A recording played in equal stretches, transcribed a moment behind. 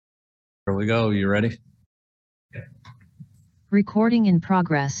Here we go. You ready? Recording in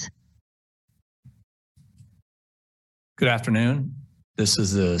progress. Good afternoon. This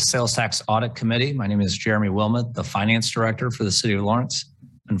is the Sales Tax Audit Committee. My name is Jeremy Wilmoth, the Finance Director for the City of Lawrence.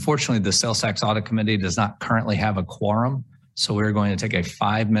 Unfortunately, the Sales Tax Audit Committee does not currently have a quorum, so we're going to take a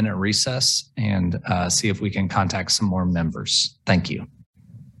 5-minute recess and see if we can contact some more members. Thank you.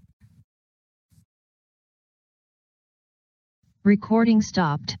 Recording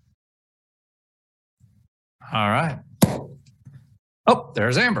stopped. All right. Oh,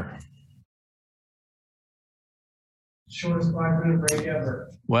 there's Amber. Shortest 5-minute break ever.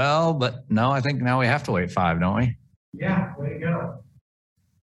 Well, but no, I think now we have to wait 5, don't we? Yeah, way to go.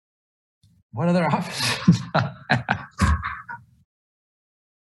 What other options?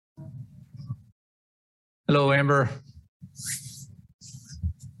 Hello, Amber.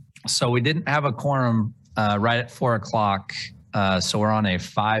 So we didn't have a quorum right at 4 o'clock. So we're on a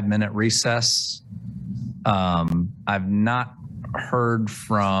 5-minute recess. I've not heard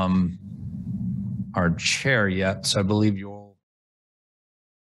from our chair yet, so I believe you'll.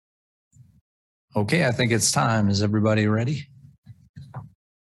 Okay, I think it's time. Is everybody ready?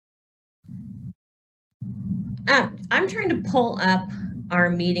 I'm trying to pull up our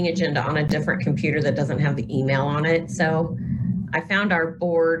meeting agenda on a different computer that doesn't have the email on it. So I found our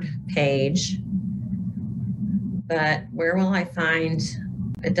board page, but where will I find,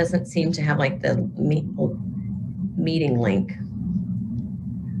 it doesn't seem to have like the meeting link.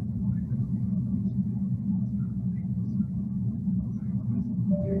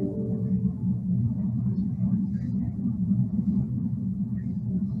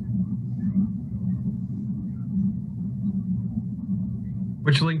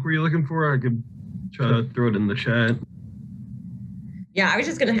 Which link were you looking for? I could try to throw it in the chat. Yeah, I was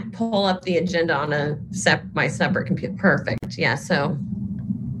just going to pull up the agenda on my separate computer. Perfect. Yeah, so.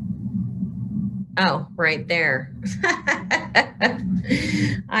 Oh, right there.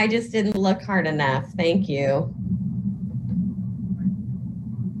 I just didn't look hard enough. Thank you.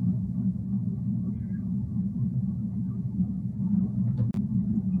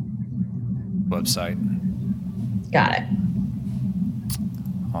 Website. Got it.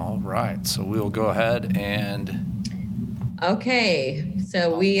 All right, so we'll go ahead and. Okay,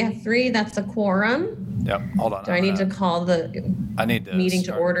 so we have 3. That's a quorum. Yep, hold on. Do I need to call the meeting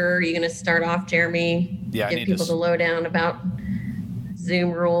to order? Are you going to start off, Jeremy? Yeah, give people the lowdown about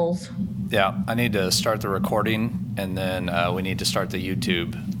Zoom rules. Yeah, I need to start the recording, and then we need to start the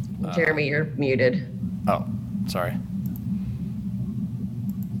YouTube. Jeremy, you're muted. Oh, sorry.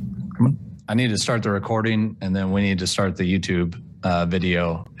 Come on. I need to start the recording, and then we need to start the YouTube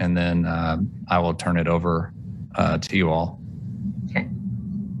video, and then I will turn it over to you all. Okay.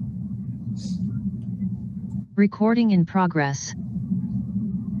 Recording in progress.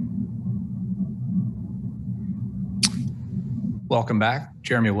 Welcome back.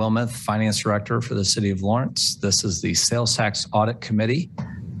 Jeremy Wilmoth, Finance Director for the City of Lawrence. This is the Sales Tax Audit Committee.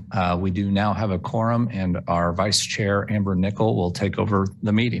 We do now have a quorum, and our Vice Chair, Amber Nickel, will take over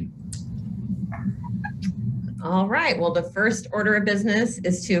the meeting. All right. Well, the first order of business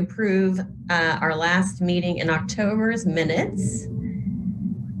is to approve our last meeting in October's minutes.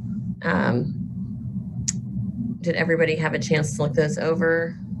 Did everybody have a chance to look those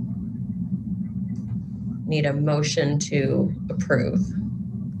over? Need a motion to approve.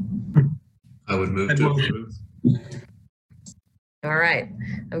 I would move to approve. All right.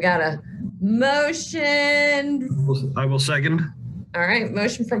 I've got a motion. I will second. All right.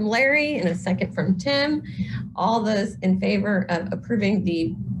 Motion from Larry and a second from Tim. All those in favor of approving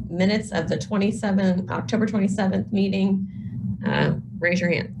the minutes of the October 27th meeting, raise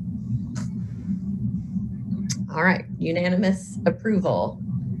your hand. All right. Unanimous approval.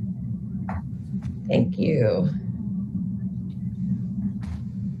 Thank you.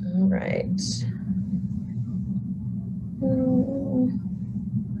 All right.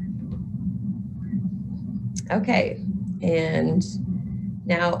 Okay, and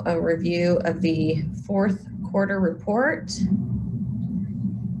now a review of the fourth quarter report.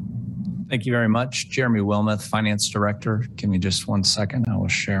 Thank you very much. Jeremy Wilmoth, Finance Director. Give me just 1 second. I will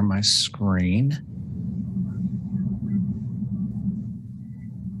share my screen.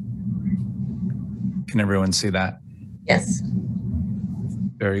 Can everyone see that? Yes.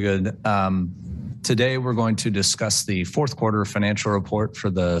 Very good. Today, we're going to discuss the fourth quarter financial report for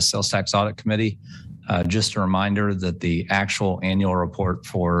the Sales Tax Audit Committee. Just a reminder that the actual annual report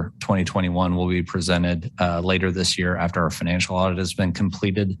for 2021 will be presented later this year after our financial audit has been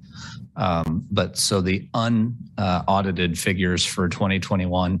completed. But so the unaudited figures for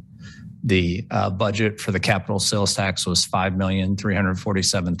 2021 The budget for the capital sales tax was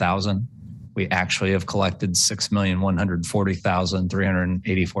 $5,347,000. We actually have collected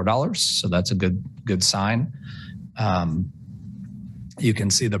 $6,140,384. So that's a good sign. You can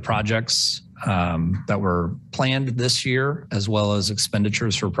see the projects that were planned this year, as well as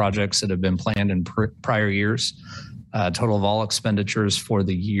expenditures for projects that have been planned in prior years. Total of all expenditures for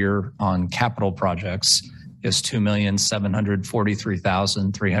the year on capital projects is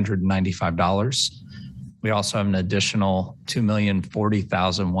 $2,743,395. We also have an additional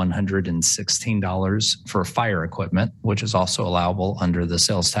 $2,040,116 for fire equipment, which is also allowable under the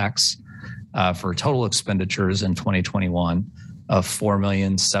sales tax, for total expenditures in 2021 of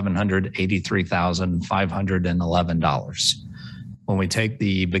 $4,783,511. When we take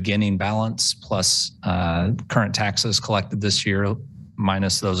the beginning balance plus current taxes collected this year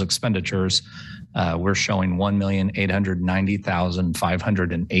minus those expenditures, we're showing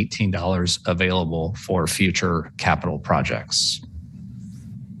 $1,890,518 available for future capital projects.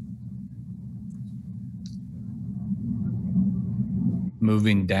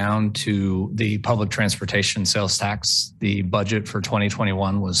 Moving down to the public transportation sales tax, the budget for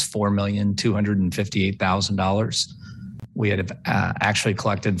 2021 was $4,258,000. We had actually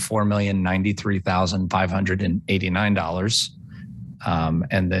collected $4,093,589.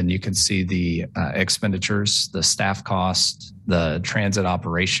 And then you can see the expenditures, the staff cost, the transit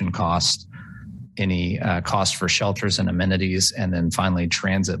operation cost, any cost for shelters and amenities, and then finally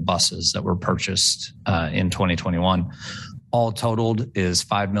transit buses that were purchased in 2021. All totaled is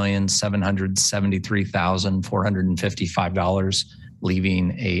 $5,773,455,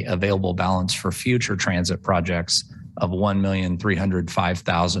 leaving a available balance for future transit projects of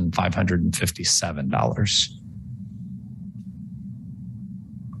 $1,305,557.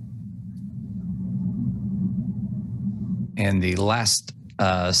 And the last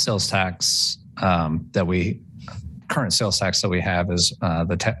sales tax current sales tax that we have is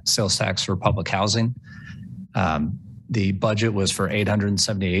the sales tax for public housing. The budget was for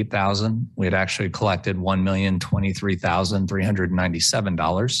 $878,000. We had actually collected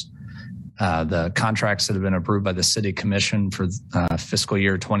 $1,023,397. The contracts that have been approved by the City Commission for fiscal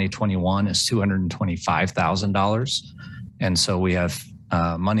year 2021 is $225,000. And so we have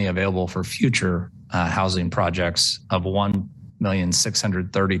money available for future housing projects of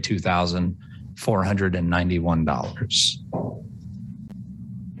 $1,632,491.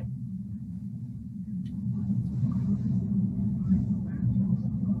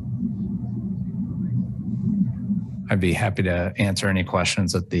 I'd be happy to answer any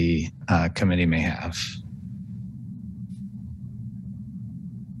questions that the committee may have.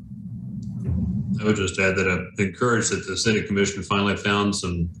 I would just add that I'm encouraged that the City Commission finally found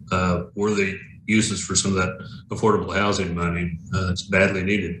some worthy uses for some of that affordable housing money. It's badly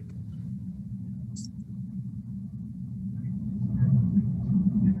needed.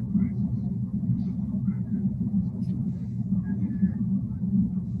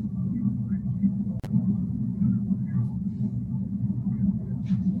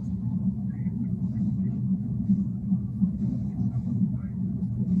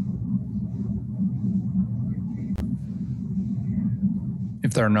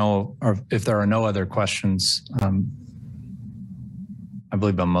 If there are no other questions, I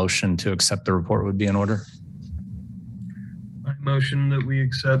believe a motion to accept the report would be in order. I motion that we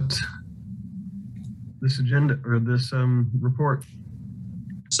accept this agenda or this report.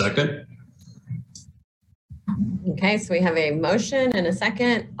 Second. Okay, so we have a motion and a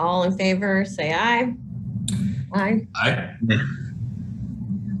second. All in favor, say aye. Aye. Aye.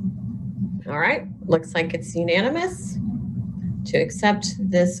 All right, looks like it's unanimous to accept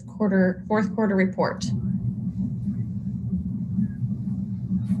this fourth quarter report.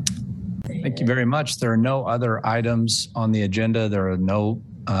 Thank you very much. There are no other items on the agenda. There are no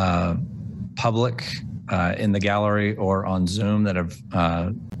public in the gallery or on Zoom that have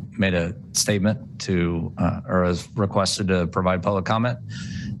made a statement to or has requested to provide public comment.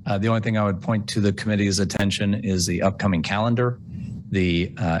 The only thing I would point to the committee's attention is the upcoming calendar.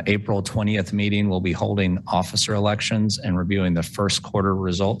 The April 20th meeting will be holding officer elections and reviewing the first quarter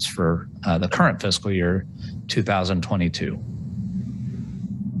results for the current fiscal year 2022.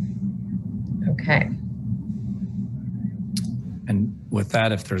 Okay. And with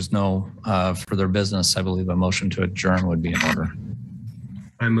that, if there's no further business, I believe a motion to adjourn would be in order.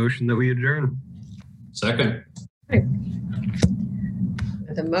 I motion that we adjourn. Second.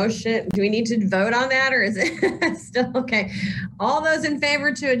 The motion, do we need to vote on that or is it still okay? All those in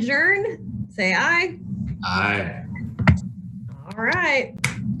favor to adjourn, say aye. Aye. All right.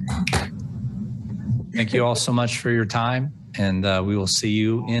 Thank you all so much for your time. and we will see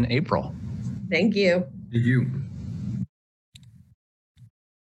you in April. Thank you. You.